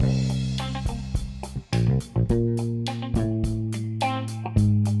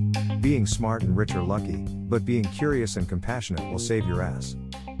Being smart and rich are lucky, but being curious and compassionate will save your ass.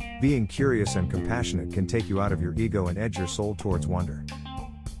 Being curious and compassionate can take you out of your ego and edge your soul towards wonder.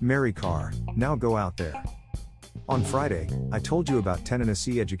 Mary Carr, now go out there. On Friday, I told you about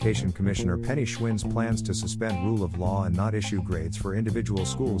Tennessee Education Commissioner Penny Schwinn's plans to suspend rule of law and not issue grades for individual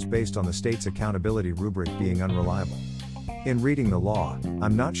schools based on the state's accountability rubric being unreliable. In reading the law,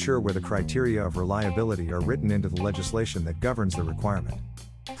 I'm not sure where the criteria of reliability are written into the legislation that governs the requirement.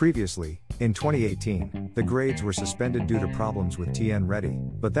 Previously, in 2018, the grades were suspended due to problems with TN Ready,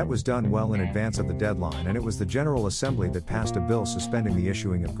 but that was done well in advance of the deadline, and it was the General Assembly that passed a bill suspending the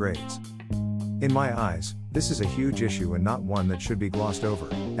issuing of grades. In my eyes, this is a huge issue and not one that should be glossed over,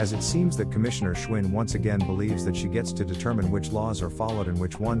 as it seems that Commissioner Schwinn once again believes that she gets to determine which laws are followed and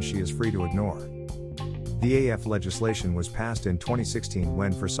which ones she is free to ignore. The AF legislation was passed in 2016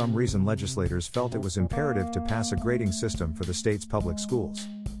 when for some reason legislators felt it was imperative to pass a grading system for the state's public schools.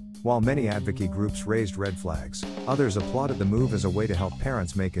 While many advocacy groups raised red flags, others applauded the move as a way to help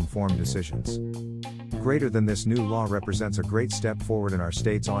parents make informed decisions. Greater than this new law represents a great step forward in our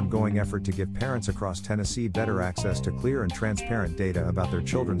state's ongoing effort to give parents across Tennessee better access to clear and transparent data about their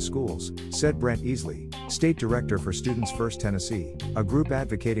children's schools, said Brent Easley, State Director for Students First Tennessee, a group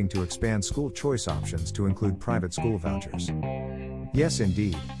advocating to expand school choice options to include private school vouchers. Yes,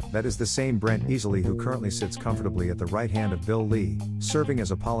 indeed, that is the same Brent Easley who currently sits comfortably at the right hand of Bill Lee, serving as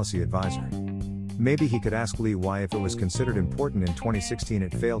a policy advisor. Maybe he could ask Lee why, if it was considered important in 2016,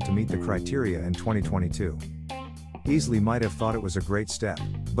 it failed to meet the criteria in 2022. Easley might have thought it was a great step,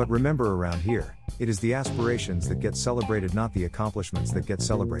 but remember, around here, it is the aspirations that get celebrated, not the accomplishments that get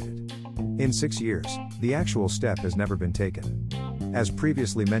celebrated. In 6 years, the actual step has never been taken. As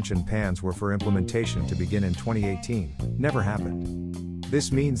previously mentioned, plans were for implementation to begin in 2018, never happened.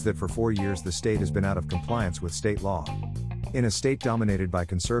 This means that for 4 years the state has been out of compliance with state law. In a state dominated by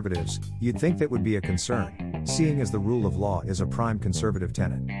conservatives, you'd think that would be a concern, seeing as the rule of law is a prime conservative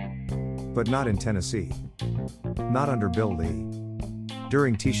tenet. But not in Tennessee. Not under Bill Lee.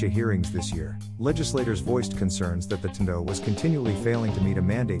 During TISA hearings this year, legislators voiced concerns that the TNO was continually failing to meet a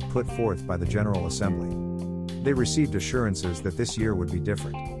mandate put forth by the General Assembly. They received assurances that this year would be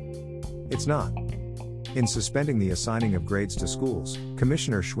different. It's not. In suspending the assigning of grades to schools,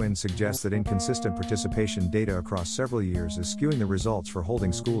 Commissioner Schwinn suggests that inconsistent participation data across several years is skewing the results for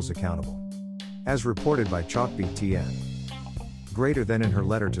holding schools accountable. As reported by Chalkbeat TN. Greater than in her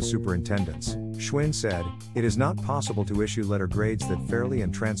letter to superintendents, Schwinn said, "It is not possible to issue letter grades that fairly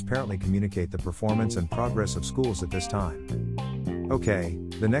and transparently communicate the performance and progress of schools at this time." Okay,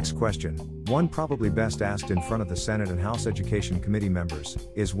 the next question, one probably best asked in front of the Senate and House Education Committee members,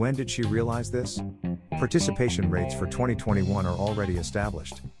 is when did she realize this? Participation rates for 2021 are already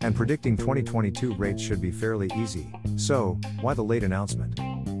established, and predicting 2022 rates should be fairly easy, so, why the late announcement?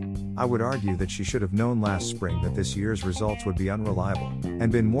 I would argue that she should have known last spring that this year's results would be unreliable,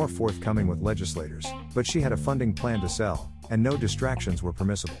 and been more forthcoming with legislators, but she had a funding plan to sell, and no distractions were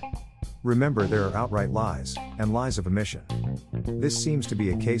permissible. Remember, there are outright lies, and lies of omission. This seems to be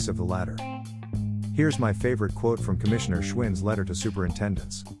a case of the latter. Here's my favorite quote from Commissioner Schwinn's letter to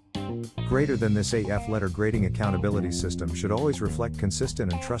superintendents. Greater than this AF letter grading accountability system should always reflect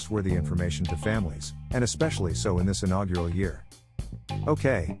consistent and trustworthy information to families, and especially so in this inaugural year.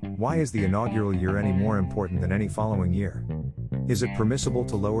 Okay, why is the inaugural year any more important than any following year? Is it permissible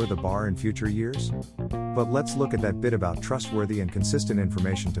to lower the bar in future years? But let's look at that bit about trustworthy and consistent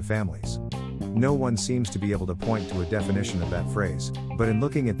information to families. No one seems to be able to point to a definition of that phrase, but in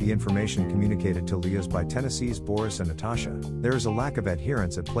looking at the information communicated to Leah's by Tennessee's Boris and Natasha, there is a lack of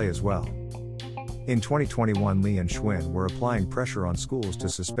adherence at play as well. In 2021, Lee and Schwinn were applying pressure on schools to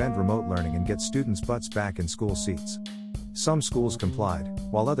suspend remote learning and get students' butts back in school seats. Some schools complied,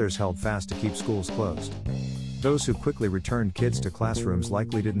 while others held fast to keep schools closed. Those who quickly returned kids to classrooms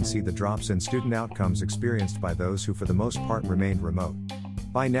likely didn't see the drops in student outcomes experienced by those who for the most part remained remote.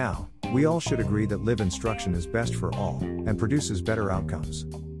 By now, we all should agree that live instruction is best for all, and produces better outcomes.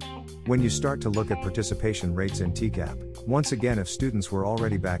 When you start to look at participation rates in TCAP, once again, if students were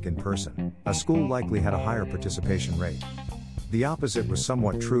already back in person, a school likely had a higher participation rate. The opposite was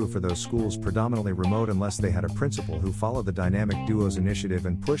somewhat true for those schools predominantly remote, unless they had a principal who followed the Dynamic Duos initiative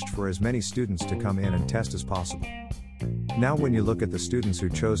and pushed for as many students to come in and test as possible. Now when you look at the students who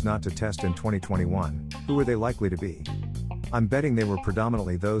chose not to test in 2021, who were they likely to be? I'm betting they were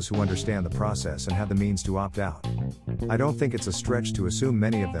predominantly those who understand the process and had the means to opt out. I don't think it's a stretch to assume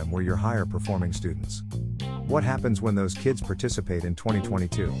many of them were your higher performing students. What happens when those kids participate in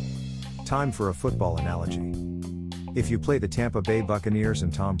 2022? Time for a football analogy. If you play the Tampa Bay Buccaneers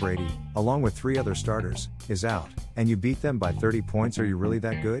and Tom Brady, along with 3 other starters, is out, and you beat them by 30 points, are you really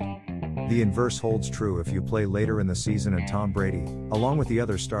that good? The inverse holds true if you play later in the season and Tom Brady, along with the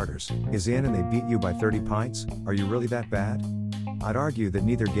other starters, is in and they beat you by 30 pints. Are you really that bad? I'd argue that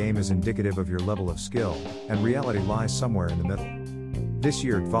neither game is indicative of your level of skill, and reality lies somewhere in the middle. This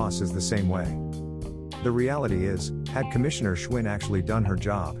year Voss is the same way. The reality is, had Commissioner Schwinn actually done her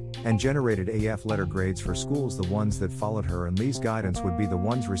job, and generated AF letter grades for schools, the ones that followed her and Lee's guidance would be the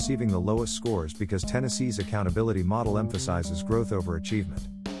ones receiving the lowest scores, because Tennessee's accountability model emphasizes growth over achievement.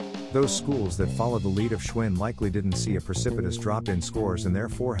 Those schools that followed the lead of Schwinn likely didn't see a precipitous drop in scores and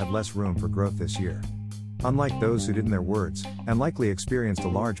therefore had less room for growth this year. Unlike those who did, in their words, and likely experienced a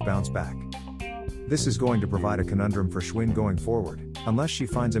large bounce back. This is going to provide a conundrum for Schwinn going forward, unless she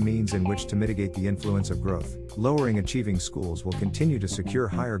finds a means in which to mitigate the influence of growth. Lowering achieving schools will continue to secure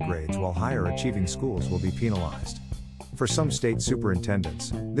higher grades while higher achieving schools will be penalized. For some state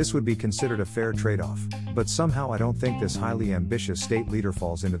superintendents, this would be considered a fair trade-off, but somehow I don't think this highly ambitious state leader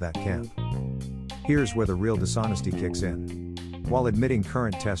falls into that camp. Here's where the real dishonesty kicks in. While admitting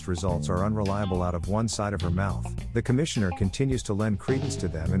current test results are unreliable out of one side of her mouth, the commissioner continues to lend credence to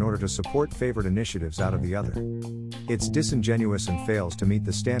them in order to support favored initiatives out of the other. It's disingenuous and fails to meet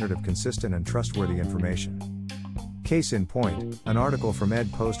the standard of consistent and trustworthy information. Case in point, an article from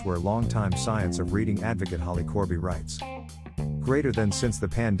EdPost where longtime science of reading advocate Holly Corby writes, "Greater than since the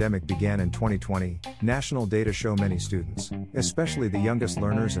pandemic began in 2020, national data show many students, especially the youngest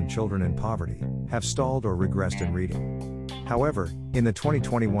learners and children in poverty, have stalled or regressed in reading. However, in the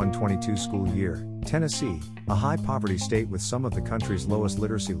 2021-22 school year, Tennessee, a high poverty state with some of the country's lowest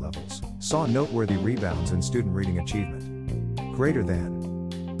literacy levels, saw noteworthy rebounds in student reading achievement. Greater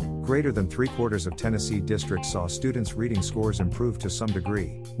than 3/4 of Tennessee districts saw students' reading scores improve to some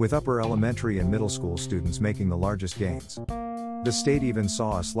degree, with upper elementary and middle school students making the largest gains. The state even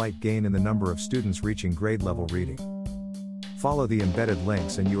saw a slight gain in the number of students reaching grade level reading." Follow the embedded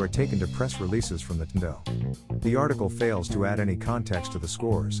links and you are taken to press releases from the TNDO. The article fails to add any context to the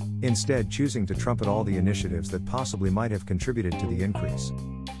scores, instead choosing to trumpet all the initiatives that possibly might have contributed to the increase.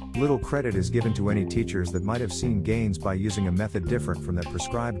 Little credit is given to any teachers that might have seen gains by using a method different from that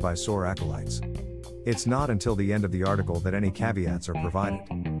prescribed by SOAR acolytes. It's not until the end of the article that any caveats are provided.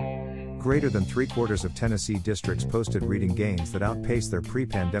 Greater than 3/4 of Tennessee districts posted reading gains that outpaced their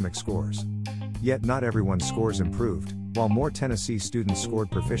pre-pandemic scores. Yet not everyone's scores improved. While more Tennessee students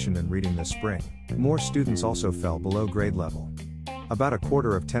scored proficient in reading this spring, more students also fell below grade level. About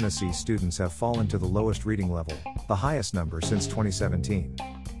 1/4 of Tennessee students have fallen to the lowest reading level, the highest number since 2017.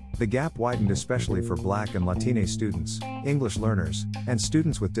 The gap widened especially for Black and Latine students, English learners, and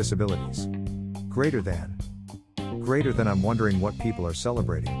students with disabilities. Greater than I'm wondering what people are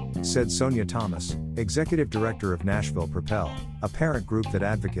celebrating, said Sonia Thomas, Executive Director of Nashville Propel, a parent group that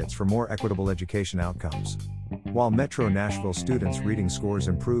advocates for more equitable education outcomes. While Metro Nashville students' reading scores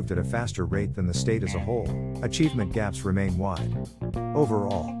improved at a faster rate than the state as a whole, achievement gaps remain wide.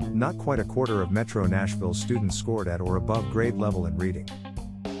 Overall, not quite 1/4 of Metro Nashville students scored at or above grade level in reading.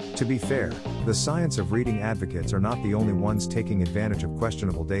 To be fair, the science of reading advocates are not the only ones taking advantage of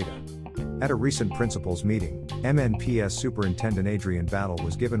questionable data. At a recent principals meeting, MNPS Superintendent Adrian Battle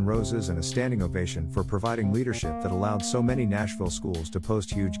was given roses and a standing ovation for providing leadership that allowed so many Nashville schools to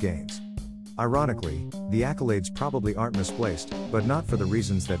post huge gains. Ironically, the accolades probably aren't misplaced, but not for the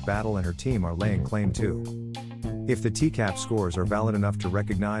reasons that Battle and her team are laying claim to. If the TCAP scores are valid enough to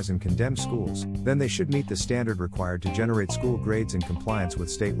recognize and condemn schools, then they should meet the standard required to generate school grades in compliance with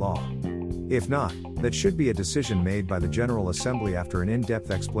state law. If not, that should be a decision made by the General Assembly after an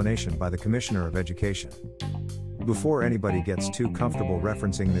in-depth explanation by the Commissioner of Education. Before anybody gets too comfortable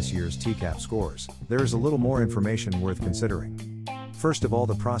referencing this year's TCAP scores, there is a little more information worth considering. First of all,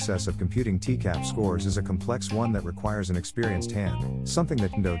 the process of computing TCAP scores is a complex one that requires an experienced hand, something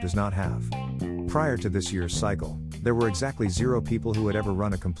that TNDO does not have. Prior to this year's cycle, there were exactly 0 people who had ever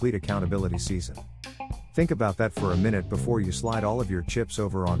run a complete accountability season. Think about that for a minute before you slide all of your chips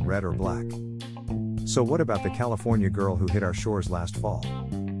over on red or black. So what about the California girl who hit our shores last fall?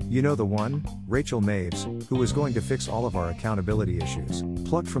 You know the one, Rachel Maves, who was going to fix all of our accountability issues,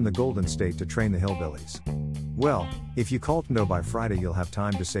 plucked from the Golden State to train the hillbillies. Well, if you call TNDO by Friday you'll have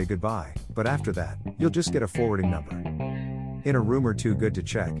time to say goodbye, but after that, you'll just get a forwarding number. In a rumor too good to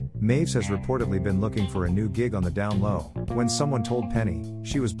check, Maves has reportedly been looking for a new gig on the down low, when someone told Penny,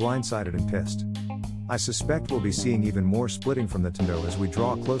 she was blindsided and pissed. I suspect we'll be seeing even more splitting from the TNDO as we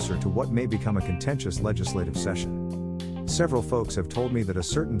draw closer to what may become a contentious legislative session. Several folks have told me that a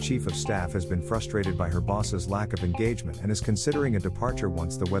certain chief of staff has been frustrated by her boss's lack of engagement and is considering a departure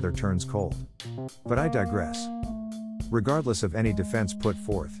once the weather turns cold. But I digress. Regardless of any defense put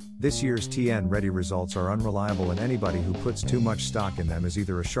forth, this year's TN Ready results are unreliable, and anybody who puts too much stock in them is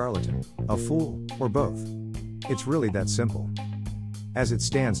either a charlatan, a fool, or both. It's really that simple. As it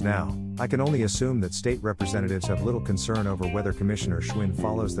stands now, I can only assume that state representatives have little concern over whether Commissioner Schwinn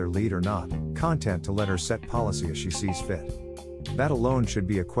follows their lead or not, content to let her set policy as she sees fit. That alone should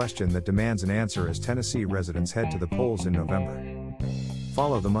be a question that demands an answer as Tennessee residents head to the polls in November.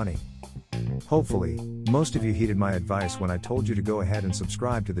 Follow the money. Hopefully, most of you heeded my advice when I told you to go ahead and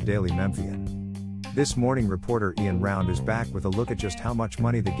subscribe to the Daily Memphian. This morning, reporter Ian Round is back with a look at just how much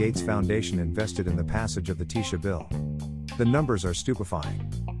money the Gates Foundation invested in the passage of the TSHA bill. The numbers are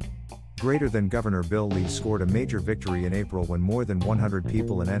stupefying. Greater than Governor Bill Lee scored a major victory in April when more than 100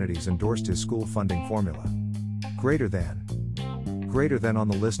 people and entities endorsed his school funding formula. Greater than on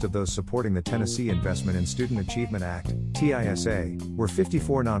the list of those supporting the Tennessee Investment in Student Achievement Act, TISA, were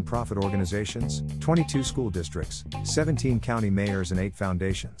 54 nonprofit organizations, 22 school districts, 17 county mayors and 8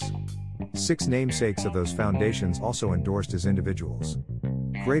 foundations. 6 namesakes of those foundations also endorsed as individuals.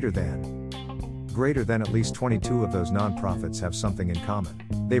 Greater than at least 22 of those nonprofits have something in common.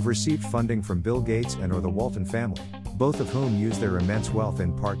 They've received funding from Bill Gates and or the Walton family, both of whom use their immense wealth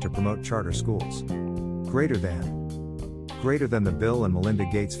in part to promote charter schools. Greater than the Bill and Melinda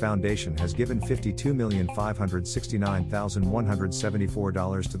Gates Foundation has given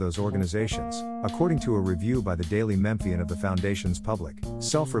 $52,569,174 to those organizations, according to a review by the Daily Memphian of the Foundation's public,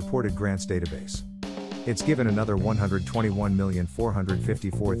 self-reported grants database. It's given another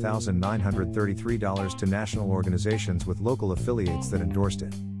 $121,454,933 to national organizations with local affiliates that endorsed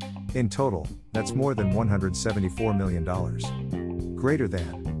it. In total, that's more than $174 million. Greater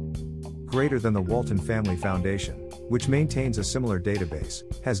than the Walton Family Foundation, which maintains a similar database,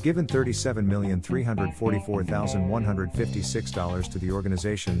 has given $37,344,156 to the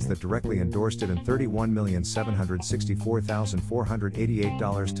organizations that directly endorsed it and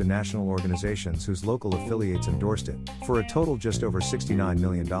 $31,764,488 to national organizations whose local affiliates endorsed it, for a total just over $69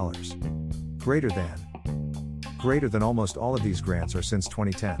 million. Greater than almost all of these grants are since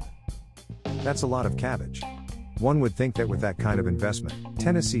 2010. That's a lot of cabbage. One would think that with that kind of investment,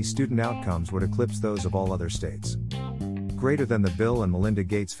 Tennessee student outcomes would eclipse those of all other states. Greater than the Bill and Melinda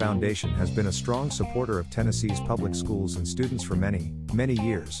Gates Foundation has been a strong supporter of Tennessee's public schools and students for many, many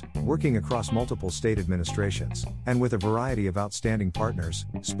years, working across multiple state administrations, and with a variety of outstanding partners,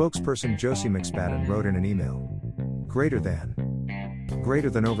 spokesperson Josie McSpadden wrote in an email. Greater than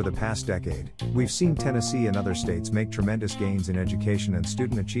over the past decade, we've seen Tennessee and other states make tremendous gains in education and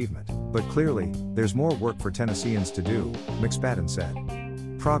student achievement, but clearly, there's more work for Tennesseans to do, McSpadden said.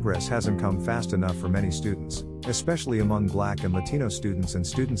 Progress hasn't come fast enough for many students, especially among Black and Latino students and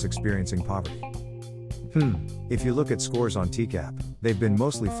students experiencing poverty. If you look at scores on TCAP, they've been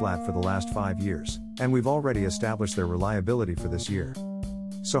mostly flat for the last 5 years, and we've already established their reliability for this year.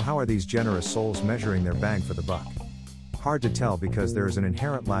 So how are these generous souls measuring their bang for the buck? Hard to tell because there is an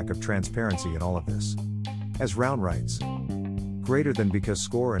inherent lack of transparency in all of this. As Round writes, greater than because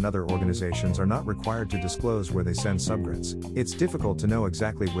SCORE and other organizations are not required to disclose where they send subgrants, it's difficult to know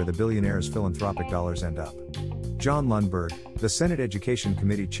exactly where the billionaires' philanthropic dollars end up. John Lundberg, the Senate Education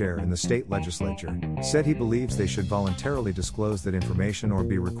Committee chair in the state legislature, said he believes they should voluntarily disclose that information or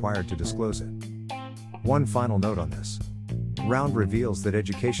be required to disclose it. One final note on this. Round reveals that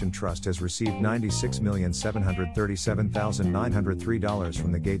Education Trust has received $96,737,903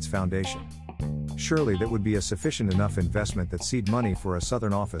 from the Gates Foundation. Surely that would be a sufficient enough investment that seed money for a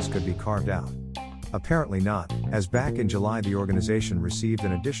Southern office could be carved out. Apparently not, as back in July the organization received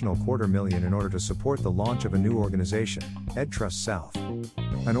an additional $250,000 in order to support the launch of a new organization, EdTrust South.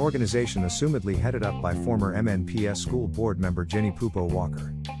 An organization assumedly headed up by former MNPS school board member Jenny Pupo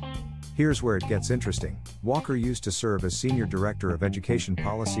Walker. Here's where it gets interesting. Walker used to serve as Senior Director of Education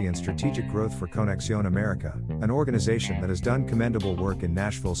Policy and Strategic Growth for Conexión America, an organization that has done commendable work in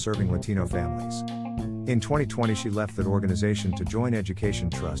Nashville serving Latino families. In 2020 she left that organization to join Education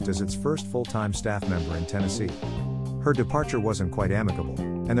Trust as its first full-time staff member in Tennessee. Her departure wasn't quite amicable,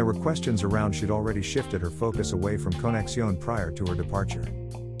 and there were questions around she'd already shifted her focus away from Conexión prior to her departure.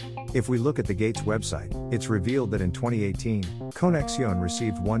 If we look at the Gates website, it's revealed that in 2018, Conexión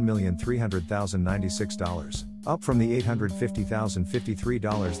received $1,300,096, up from the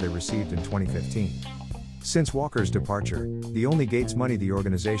 $850,053 they received in 2015. Since Walker's departure, the only Gates money the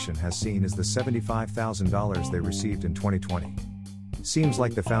organization has seen is the $75,000 they received in 2020. Seems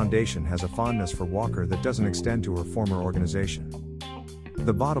like the foundation has a fondness for Walker that doesn't extend to her former organization.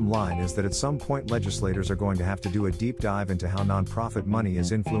 The bottom line is that at some point legislators are going to have to do a deep dive into how nonprofit money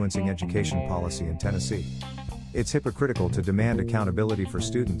is influencing education policy in Tennessee. It's hypocritical to demand accountability for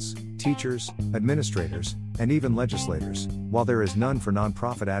students, teachers, administrators, and even legislators, while there is none for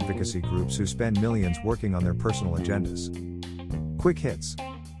nonprofit advocacy groups who spend millions working on their personal agendas. Quick hits.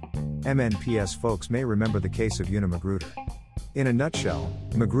 MNPS folks may remember the case of Una Magruder. In a nutshell,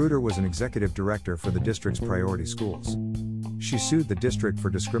 Magruder was an executive director for the district's priority schools. She sued the district for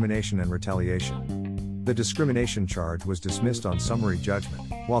discrimination and retaliation. The discrimination charge was dismissed on summary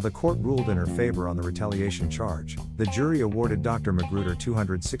judgment. While the court ruled in her favor on the retaliation charge, the jury awarded Dr. Magruder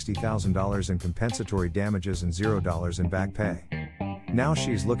 $260,000 in compensatory damages and $0 in back pay. Now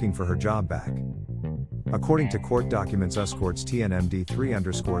she's looking for her job back. According to court documents Courts TNMD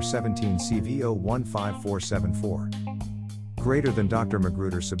 3-17 CV015474. Greater than Dr.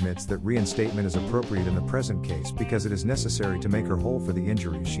 Magruder submits that reinstatement is appropriate in the present case because it is necessary to make her whole for the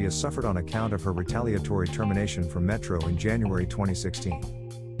injuries she has suffered on account of her retaliatory termination from Metro in January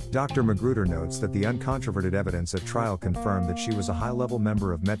 2016. Dr. Magruder notes that the uncontroverted evidence at trial confirmed that she was a high-level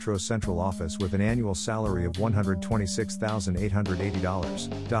member of Metro's central office with an annual salary of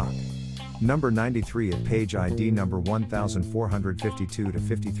 $126,880. Doc. Number 93 at page ID number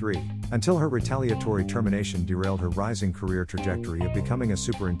 1452-53, until her retaliatory termination derailed her rising career trajectory of becoming a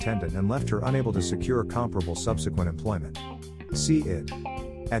superintendent and left her unable to secure comparable subsequent employment. See it.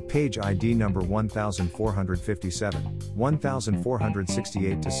 At page ID number 1457,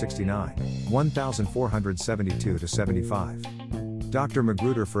 1468-69, 1472-75. Dr.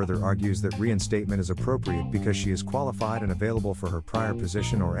 Magruder further argues that reinstatement is appropriate because she is qualified and available for her prior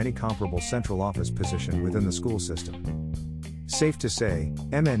position or any comparable central office position within the school system. Safe to say,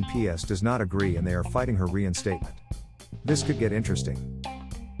 MNPS does not agree and they are fighting her reinstatement. This could get interesting.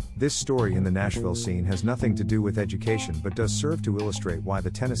 This story in the Nashville scene has nothing to do with education but does serve to illustrate why the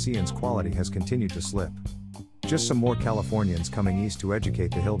Tennesseans' quality has continued to slip. Just some more Californians coming east to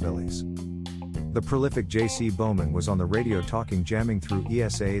educate the hillbillies. The prolific J.C. Bowman was on the radio talking jamming through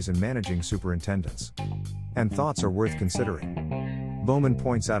ESAs and managing superintendents. And thoughts are worth considering. Bowman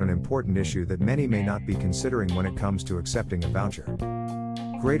points out an important issue that many may not be considering when it comes to accepting a voucher.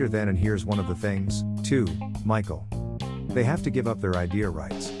 Greater than, and here's one of the things, too, Michael. They have to give up their idea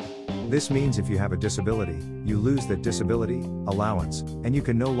rights. This means if you have a disability, you lose that disability allowance, and you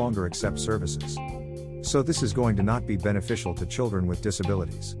can no longer accept services. So this is going to not be beneficial to children with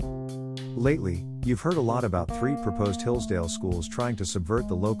disabilities. Lately, you've heard a lot about 3 proposed Hillsdale schools trying to subvert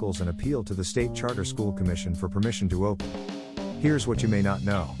the locals and appeal to the State Charter School Commission for permission to open. Here's what you may not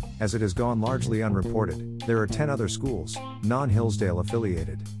know, as it has gone largely unreported, there are 10 other schools, non-Hillsdale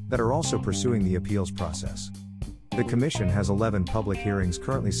affiliated, that are also pursuing the appeals process. The Commission has 11 public hearings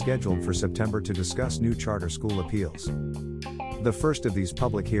currently scheduled for September to discuss new charter school appeals. The first of these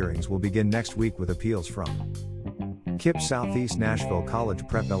public hearings will begin next week with appeals from KIPP Southeast Nashville College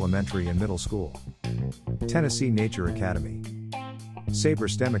Prep Elementary and Middle School, Tennessee Nature Academy, Sabre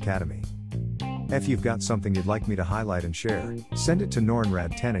STEM Academy. If you've got something you'd like me to highlight and share, send it to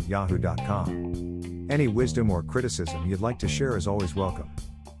nornrad10@yahoo.com. Any wisdom or criticism you'd like to share is always welcome.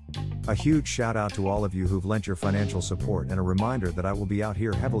 A huge shout out to all of you who've lent your financial support and a reminder that I will be out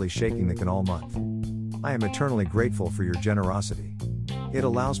here heavily shaking the can all month. I am eternally grateful for your generosity. It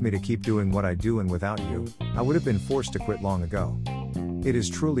allows me to keep doing what I do, and without you, I would have been forced to quit long ago. It is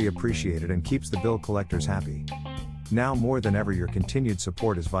truly appreciated and keeps the bill collectors happy. Now more than ever your continued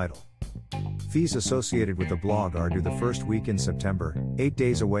support is vital. Fees associated with the blog are due the first week in September, 8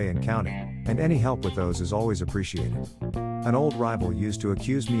 days away and counting, and any help with those is always appreciated. An old rival used to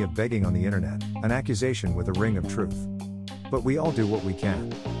accuse me of begging on the internet, an accusation with a ring of truth. But we all do what we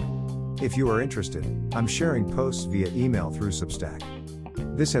can. If you are interested, I'm sharing posts via email through Substack.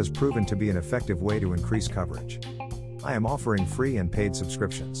 This has proven to be an effective way to increase coverage. I am offering free and paid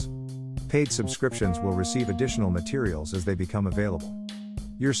subscriptions. Paid subscriptions will receive additional materials as they become available.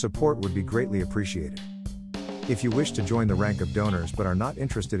 Your support would be greatly appreciated. If you wish to join the rank of donors but are not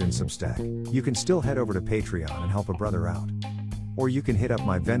interested in Substack, you can still head over to Patreon and help a brother out. Or you can hit up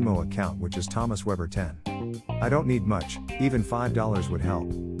my Venmo account, which is ThomasWeber10. I don't need much, even $5 would help,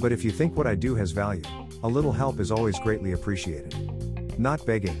 but if you think what I do has value, a little help is always greatly appreciated. Not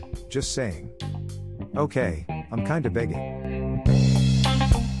begging, just saying. Okay, I'm kinda begging.